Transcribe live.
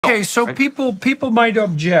Okay, so right? people might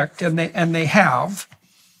object, and they have,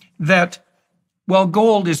 that, well,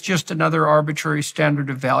 gold is just another arbitrary standard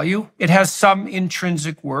of value. It has some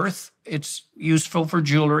intrinsic worth. It's useful for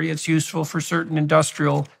jewelry. It's useful for certain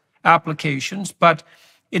industrial applications, but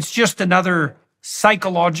it's just another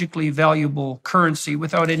psychologically valuable currency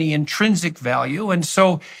without any intrinsic value. And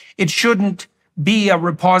so it shouldn't be a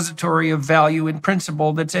repository of value in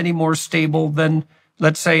principle that's any more stable than,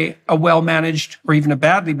 let's say, a well-managed or even a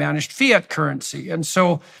badly managed fiat currency. And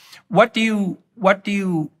so why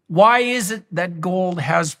is it that gold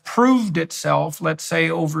has proved itself, let's say,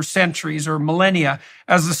 over centuries or millennia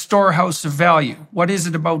as a storehouse of value? What is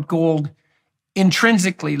it about gold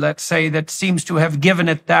intrinsically, let's say, that seems to have given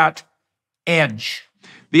it that edge?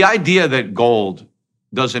 The idea that gold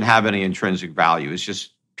doesn't have any intrinsic value is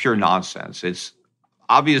just pure nonsense. It's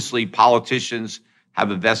obviously politicians have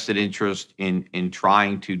a vested interest in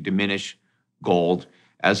trying to diminish gold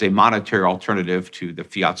as a monetary alternative to the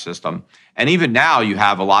fiat system. And even now you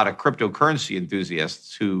have a lot of cryptocurrency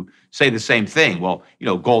enthusiasts who say the same thing. Well,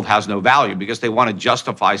 gold has no value, because they want to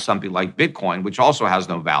justify something like Bitcoin, which also has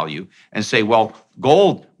no value, and say, well,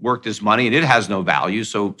 gold worked as money and it has no value,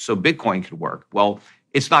 so Bitcoin could work. Well,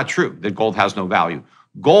 it's not true that gold has no value.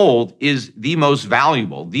 Gold is the most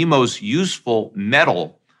valuable, the most useful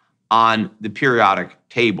metal on the periodic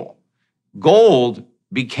table. Gold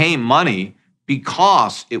became money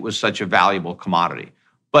because it was such a valuable commodity.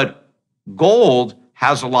 But gold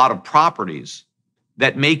has a lot of properties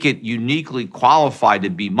that make it uniquely qualified to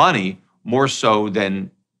be money, more so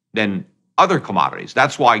than other commodities.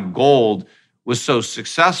 That's why gold was so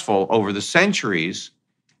successful over the centuries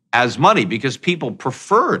as money, because people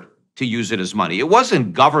preferred to use it as money. It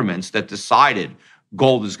wasn't governments that decided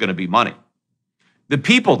gold is going to be money. The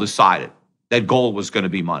people decided that gold was going to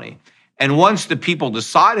be money. And once the people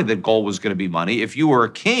decided that gold was going to be money, if you were a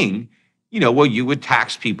king, you would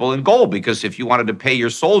tax people in gold, because if you wanted to pay your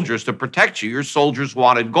soldiers to protect you, your soldiers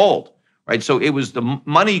wanted gold, right? So it was the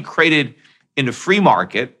money created in the free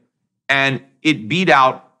market, and it beat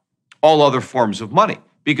out all other forms of money,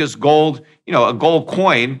 because gold, a gold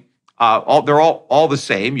coin, they're all the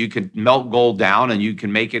same. You can melt gold down and you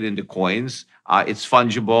can make it into coins. It's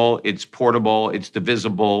fungible, it's portable, it's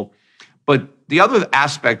divisible. But the other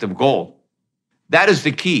aspect of gold, that is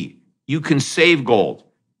the key. You can save gold,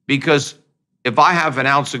 because if I have an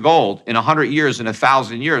ounce of gold in 100 years, in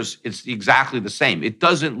 1,000 years, it's exactly the same. It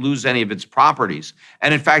doesn't lose any of its properties.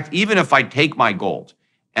 And in fact, even if I take my gold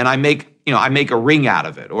and I make a ring out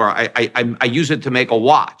of it, or I use it to make a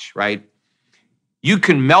watch, right? You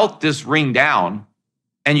can melt this ring down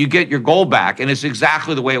and you get your gold back, and it's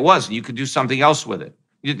exactly the way it was. You could do something else with it.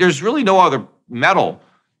 There's really no other metal.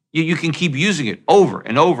 You can keep using it over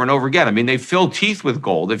and over and over again. I mean, they fill teeth with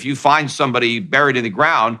gold. If you find somebody buried in the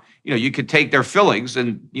ground, you could take their fillings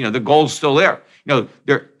and, the gold's still there.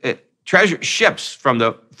 Their treasure ships from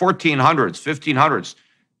the 1400s, 1500s,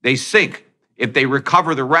 they sink. If they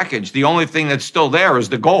recover the wreckage, the only thing that's still there is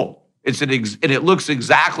the gold. And it looks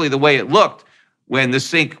exactly the way it looked when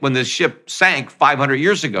the ship sank 500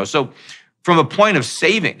 years ago. So from a point of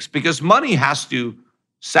savings, because money has to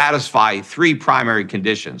satisfy three primary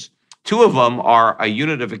conditions. Two of them are a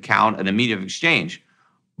unit of account and a medium of exchange.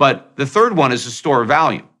 But the third one is a store of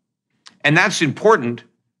value. And that's important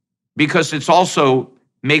because it's also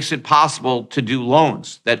makes it possible to do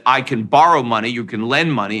loans, that I can borrow money, you can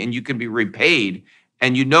lend money, and you can be repaid.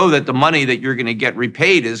 And you know that the money that you're going to get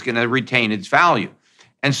repaid is going to retain its value.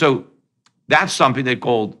 And so that's something that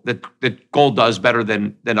gold does better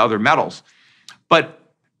than other metals. But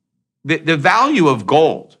the value of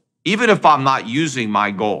gold, even if I'm not using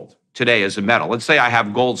my gold today as a metal, let's say I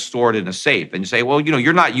have gold stored in a safe, and you say, well,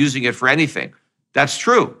 you're not using it for anything. That's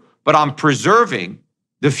true, but I'm preserving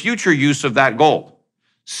the future use of that gold.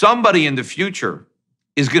 Somebody in the future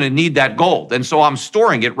is going to need that gold, and so I'm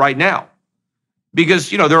storing it right now. Because,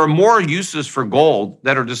 there are more uses for gold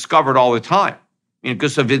that are discovered all the time,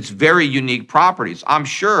 because of its very unique properties. I'm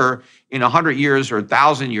sure in 100 years or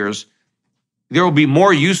 1,000 years, there will be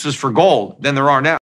more uses for gold than there are now.